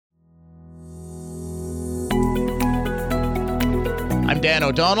Dan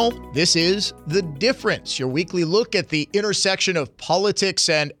O'Donnell. This is The Difference, your weekly look at the intersection of politics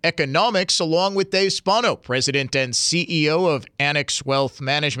and economics, along with Dave Spano, President and CEO of Annex Wealth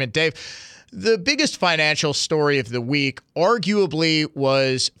Management. Dave, the biggest financial story of the week arguably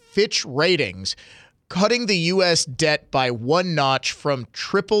was Fitch Ratings cutting the U.S. debt by one notch from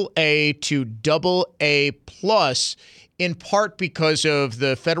AAA to AA+, in part because of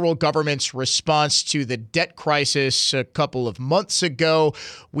the federal government's response to the debt crisis a couple of months ago.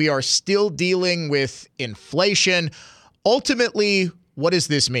 We are still dealing with inflation. Ultimately, what does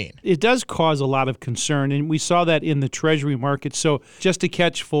this mean? It does cause a lot of concern, and we saw that in the Treasury market. So just to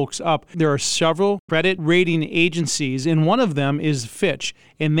catch folks up, there are several credit rating agencies, and one of them is Fitch.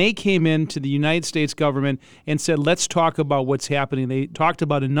 And they came into the United States government and said, let's talk about what's happening. They talked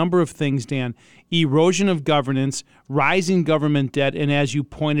about a number of things, Dan: erosion of governance, rising government debt, and as you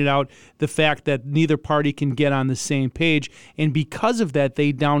pointed out, the fact that neither party can get on the same page. And because of that,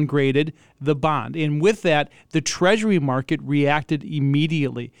 they downgraded the bond. And with that, the Treasury market reacted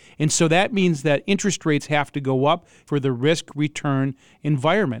immediately. And so that means that interest rates have to go up for the risk-return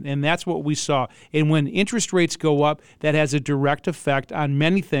environment. And that's what we saw. And when interest rates go up, that has a direct effect on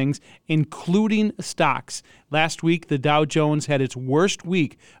many things, including stocks. Last week, the Dow Jones had its worst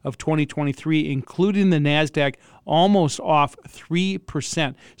week of 2023, including the NASDAQ, almost off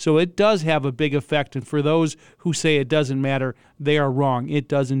 3%. So it does have a big effect. And for those who say it doesn't matter, they are wrong. It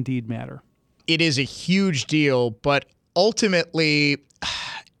does indeed matter. It is a huge deal, but ultimately,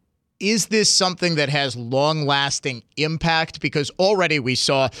 is this something that has long-lasting impact? Because already we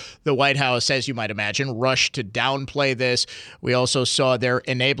saw the White House, as you might imagine, rush to downplay this. We also saw their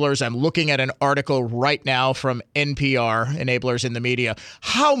enablers. I'm looking at an article right now from NPR, Enablers in the Media.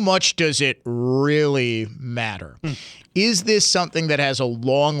 How much does it really matter? Is this something that has a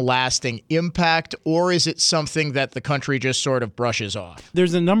long-lasting impact, or is it something that the country just sort of brushes off?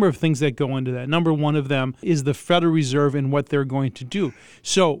 There's a number of things that go into that. Number one of them is the Federal Reserve and what they're going to do.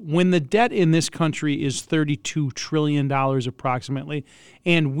 So when the debt in this country is $32 trillion approximately,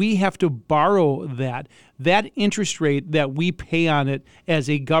 and we have to borrow that interest rate that we pay on it as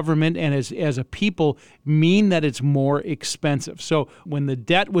a government and as a people mean that it's more expensive. So when the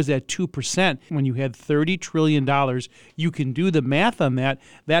debt was at 2%, when you had $30 trillion, you can do the math on that.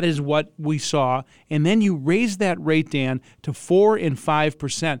 That is what we saw. And then you raise that rate, Dan, to 4 and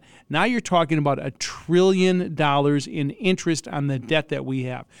 5%. Now you're talking about $1 trillion in interest on the debt that we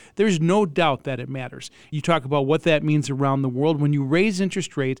have. There's no doubt that it matters. You talk about what that means around the world. When you raise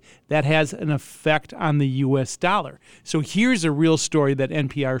interest rates, that has an effect on the U.S. dollar. So here's a real story that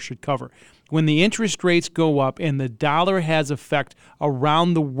NPR should cover. When the interest rates go up and the dollar has effect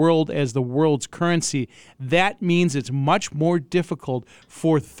around the world as the world's currency, that means it's much more difficult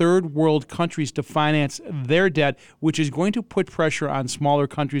for third world countries to finance their debt, which is going to put pressure on smaller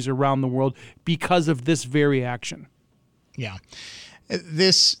countries around the world because of this very action. Yeah.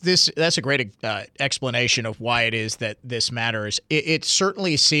 That's a great explanation of why it is that this matters. It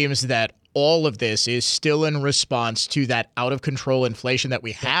certainly seems that all of this is still in response to that out-of-control inflation that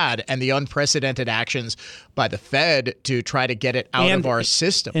we had and the unprecedented actions by the Fed to try to get it out of our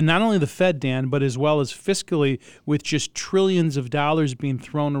system. And not only the Fed, Dan, but as well as fiscally, with just trillions of dollars being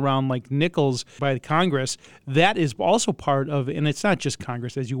thrown around like nickels by the Congress. That is also part of, and it's not just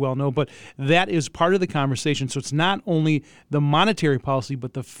Congress, as you well know, but that is part of the conversation. So it's not only the monetary policy,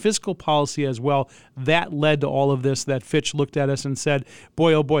 but the fiscal policy as well. That led to all of this, that Fitch looked at us and said,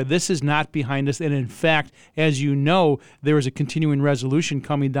 boy, oh boy, this is not behind us. And in fact, as you know, there is a continuing resolution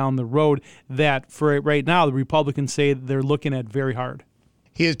coming down the road that for right now, the Republicans say they're looking at very hard.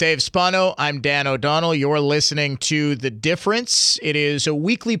 He is Dave Spano. I'm Dan O'Donnell. You're listening to The Difference. It is a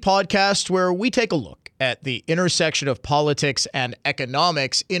weekly podcast where we take a look at the intersection of politics and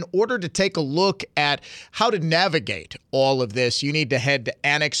economics. In order to take a look at how to navigate all of this, you need to head to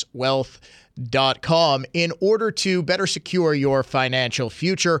annexwealth.com in order to better secure your financial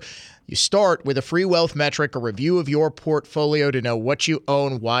future. You start with a free wealth metric, a review of your portfolio to know what you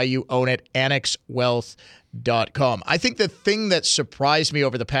own, why you own it, annexwealth.com. I think the thing that surprised me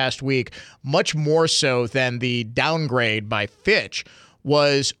over the past week, much more so than the downgrade by Fitch,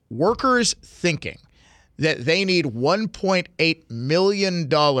 was workers thinking that they need $1.8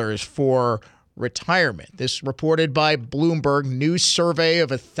 million for retirement. This reported by Bloomberg, new survey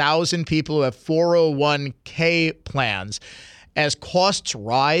of 1,000 people who have 401k plans. As costs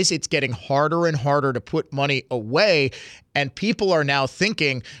rise, it's getting harder and harder to put money away, and people are now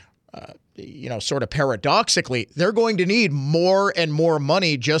thinking, sort of paradoxically, they're going to need more and more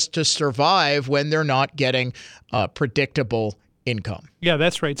money just to survive when they're not getting predictable income. Yeah,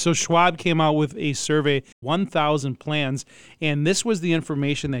 that's right. So Schwab came out with a survey, 1,000 plans, and this was the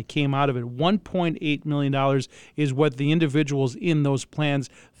information that came out of it. $1.8 million is what the individuals in those plans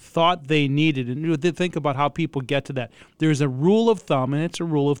thought they needed. And think about how people get to that. There's a rule of thumb, and it's a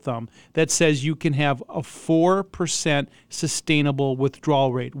rule of thumb, that says you can have a 4% sustainable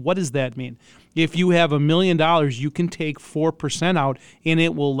withdrawal rate. What does that mean? If you have $1 million, you can take 4% out, and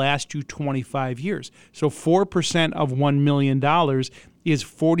it will last you 25 years. So 4% of $1 million is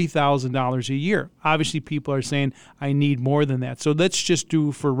 $40,000 a year. Obviously, people are saying, I need more than that. So let's just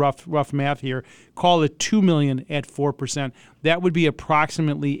do, for rough math here, call it $2 million at 4%. That would be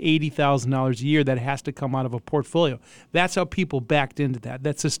approximately $80,000 a year that has to come out of a portfolio. That's how people backed into that.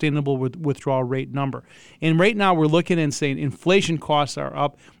 That's sustainable withdrawal rate number. And right now we're looking and saying inflation costs are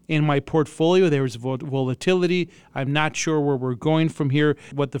up. In my portfolio, there's volatility. I'm not sure where we're going from here,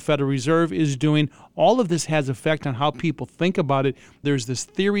 what the Federal Reserve is doing. All of this has effect on how people think about it. There's this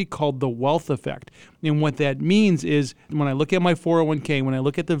theory called the wealth effect. And what that means is when I look at my 401k, when I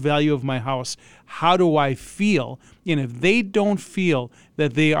look at the value of my house, how do I feel? And if they don't feel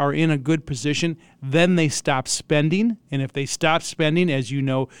that they are in a good position, then they stop spending. And if they stop spending, as you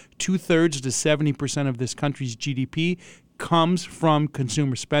know, 2/3 to 70% of this country's GDP comes from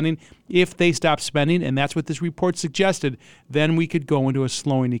consumer spending. If they stop spending, and that's what this report suggested, then we could go into a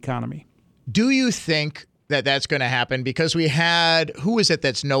slowing economy. Do you think that that's going to happen? Because we had, who is it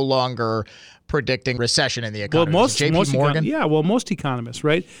that's no longer predicting recession in the economy? Well, JP Morgan? most economists,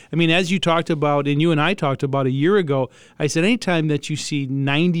 right? I mean, as you talked about, and you and I talked about a year ago, I said anytime that you see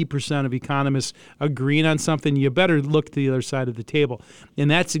 90% of economists agreeing on something, you better look to the other side of the table.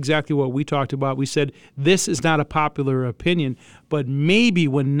 And that's exactly what we talked about. We said this is not a popular opinion, but maybe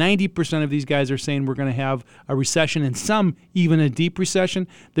when 90% of these guys are saying we're going to have a recession and some even a deep recession,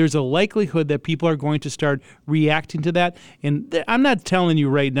 there's a likelihood that people are going to start reacting to that. And I'm not telling you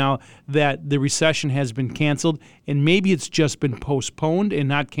right now that the recession has been canceled, and maybe it's just been postponed and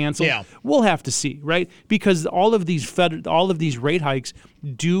not canceled. Yeah. We'll have to see, right? Because all of these rate hikes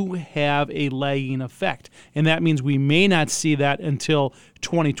do have a lagging effect, and that means we may not see that until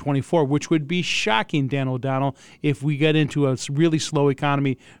 2024, which would be shocking, Dan O'Donnell, if we get into a really slow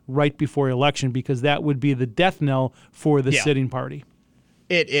economy right before election, because that would be the death knell for the sitting party.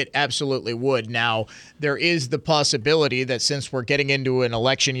 It absolutely would. Now, there is the possibility that since we're getting into an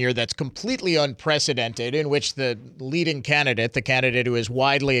election year that's completely unprecedented, in which the leading candidate, the candidate who is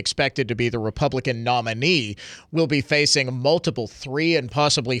widely expected to be the Republican nominee, will be facing multiple 3 and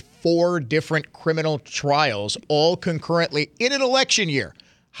possibly 4 different criminal trials, all concurrently in an election year.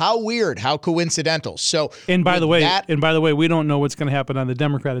 How weird, how coincidental. So, and by the way, we don't know what's going to happen on the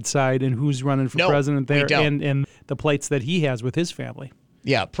Democratic side and who's running for president there, and the plights that he has with his family.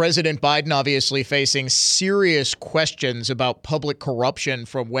 Yeah, President Biden obviously facing serious questions about public corruption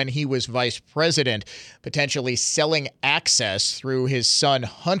from when he was vice president, potentially selling access through his son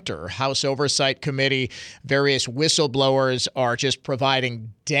Hunter. House Oversight Committee, various whistleblowers are just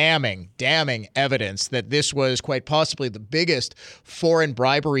providing damning evidence that this was quite possibly the biggest foreign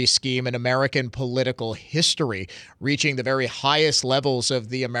bribery scheme in American political history, reaching the very highest levels of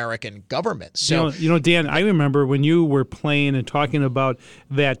the American government. So, you know, Dan, I remember when you were playing and talking about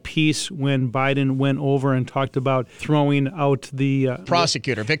that piece when Biden went over and talked about throwing out the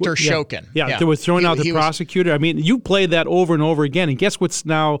prosecutor, Victor Shokin. Yeah, they were throwing out the prosecutor. I mean, you played that over and over again, and guess what's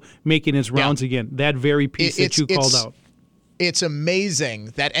now making its rounds again? That very piece that you called out. It's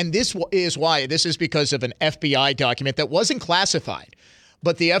amazing that, and this is because of an FBI document that wasn't classified,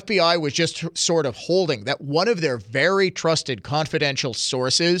 but the FBI was just sort of holding that one of their very trusted confidential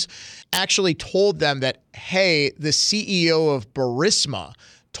sources actually told them that, hey, the CEO of Burisma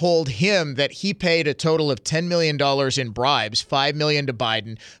told him that he paid a total of $10 million in bribes, $5 million to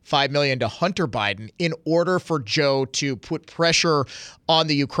Biden, $5 million to Hunter Biden, in order for Joe to put pressure on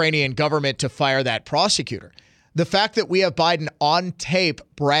the Ukrainian government to fire that prosecutor. The fact that we have Biden on tape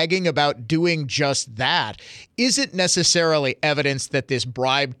bragging about doing just that isn't necessarily evidence that this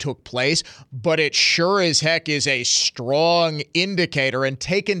bribe took place, but it sure as heck is a strong indicator, and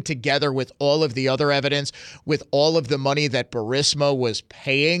taken together with all of the other evidence, with all of the money that Burisma was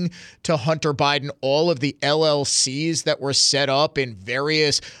paying to Hunter Biden, all of the LLCs that were set up in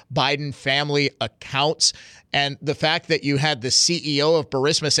various Biden family accounts, and the fact that you had the CEO of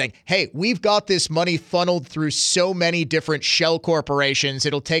Burisma saying, hey, we've got this money funneled through so many different shell corporations,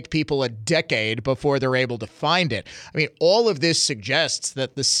 it'll take people a decade before they're able to find it. I mean, all of this suggests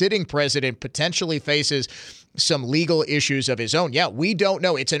that the sitting president potentially faces some legal issues of his own. Yeah, we don't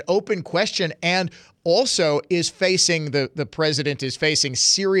know. It's an open question, and also is facing the president is facing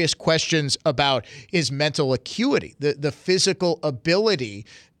serious questions about his mental acuity, the physical ability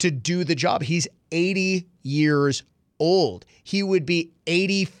to do the job. He's 80 years old. He would be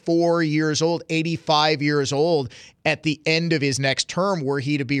 84 years old, 85 years old at the end of his next term were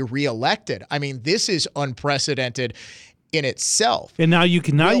he to be reelected. I mean, this is unprecedented in itself. And now you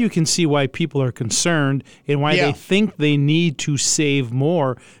can see why people are concerned and why they think they need to save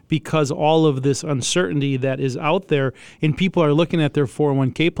more, because all of this uncertainty that is out there, and people are looking at their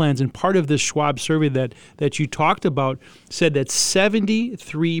 401k plans. And part of this Schwab survey that you talked about said that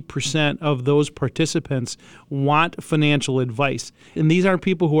 73% of those participants want financial advice. And these aren't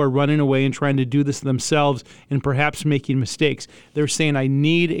people who are running away and trying to do this themselves and perhaps making mistakes. They're saying, I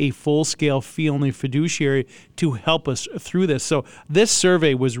need a full-scale fee-only fiduciary to help us through this. So this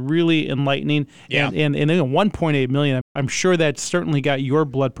survey was really enlightening. Yeah. And 1.8 million, I'm sure that certainly got your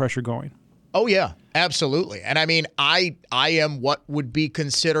blood pressure going. Oh, yeah, absolutely. And I mean, I am what would be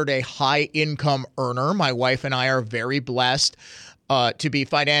considered a high income earner. My wife and I are very blessed to be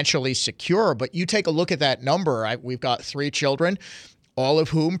financially secure. But you take a look at that number. We've got 3 children, all of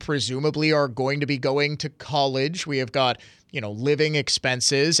whom presumably are going to be going to college. We have got, living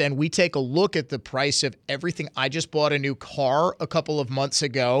expenses, and we take a look at the price of everything. I just bought a new car a couple of months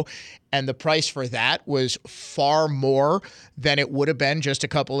ago, and the price for that was far more than it would have been just a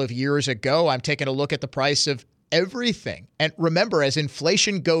couple of years ago. I'm taking a look at the price of everything. And remember, as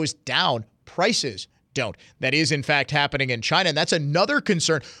inflation goes down, prices don't. That is, in fact, happening in China. And that's another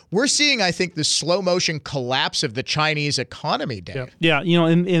concern. We're seeing, I think, the slow motion collapse of the Chinese economy, Dave. Yeah,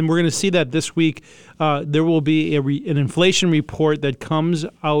 and we're going to see that this week. There will be an inflation report that comes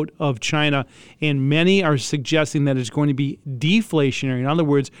out of China, and many are suggesting that it's going to be deflationary. In other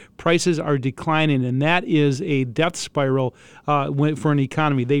words, prices are declining, and that is a death spiral for an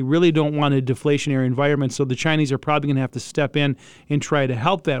economy. They really don't want a deflationary environment, so the Chinese are probably going to have to step in and try to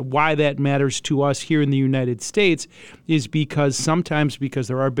help that. Why that matters to us here in the United States is because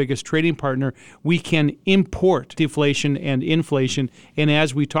they're our biggest trading partner, we can import deflation and inflation. And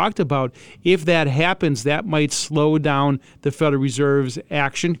as we talked about, if that happens, that might slow down the Federal Reserve's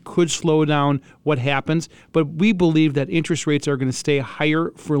action, could slow down what happens. But we believe that interest rates are going to stay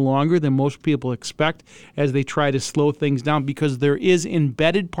higher for longer than most people expect as they try to slow things down, because there is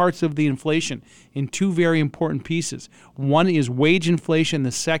embedded parts of the inflation in 2 very important pieces. One is wage inflation.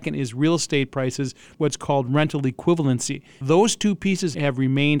 The second is real estate prices, what's called rental equivalency. Those 2 pieces have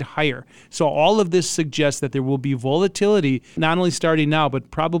remained higher. So all of this suggests that there will be volatility, not only starting now, but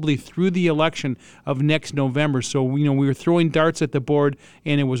probably through the election of next November. So, we were throwing darts at the board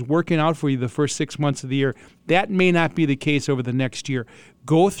and it was working out for you the first 6 months of the year. That may not be the case over the next year.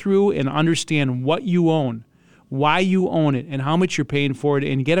 Go through and understand what you own, why you own it, and how much you're paying for it,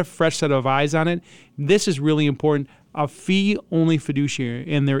 and get a fresh set of eyes on it. This is really important. A fee-only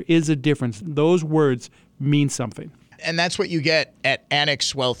fiduciary, and there is a difference. Those words mean something. And that's what you get at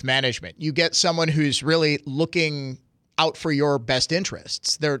Annex Wealth Management. You get someone who's really looking out for your best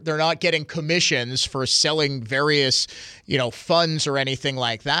interests. They're not getting commissions for selling various, funds or anything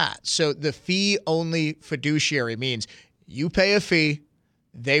like that. So the fee-only fiduciary means you pay a fee,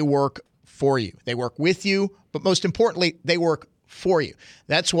 they work for you. They work with you, but most importantly, they work for you.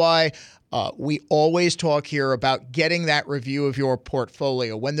 That's why we always talk here about getting that review of your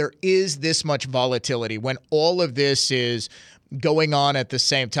portfolio when there is this much volatility, when all of this is going on at the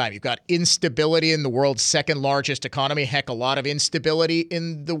same time. You've got instability in the world's second largest economy. Heck, a lot of instability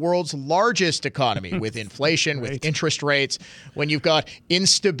in the world's largest economy with inflation, with interest rates. When you've got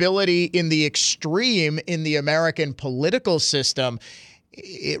instability in the extreme in the American political system,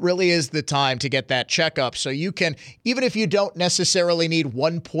 it really is the time to get that checkup so you can, even if you don't necessarily need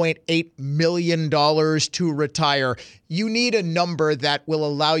 $1.8 million to retire, you need a number that will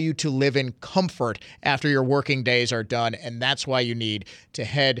allow you to live in comfort after your working days are done. And that's why you need to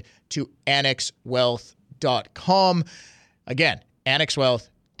head to annexwealth.com. Again,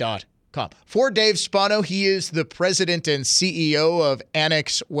 annexwealth.com. For Dave Spano, he is the president and CEO of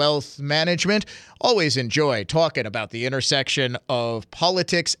Annex Wealth Management. Always enjoy talking about the intersection of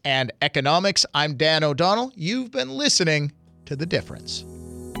politics and economics. I'm Dan O'Donnell. You've been listening to The Difference.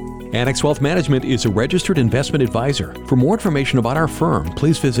 Annex Wealth Management is a registered investment advisor. For more information about our firm,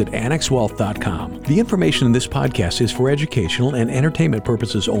 please visit annexwealth.com. The information in this podcast is for educational and entertainment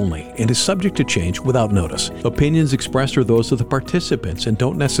purposes only and is subject to change without notice. Opinions expressed are those of the participants and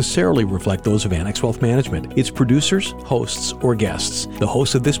don't necessarily reflect those of Annex Wealth Management, its producers, hosts, or guests. The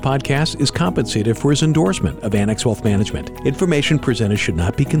host of this podcast is compensated for his endorsement of Annex Wealth Management. Information presented should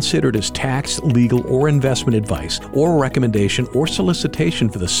not be considered as tax, legal, or investment advice, or recommendation or solicitation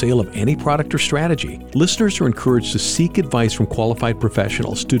for the sale of any product or strategy. Listeners are encouraged to seek advice from qualified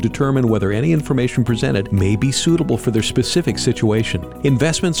professionals to determine whether any information presented may be suitable for their specific situation.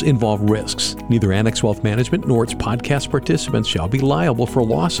 Investments involve risks. Neither Annex Wealth Management nor its podcast participants shall be liable for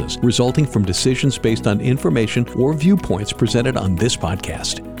losses resulting from decisions based on information or viewpoints presented on this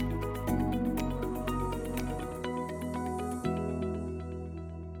podcast.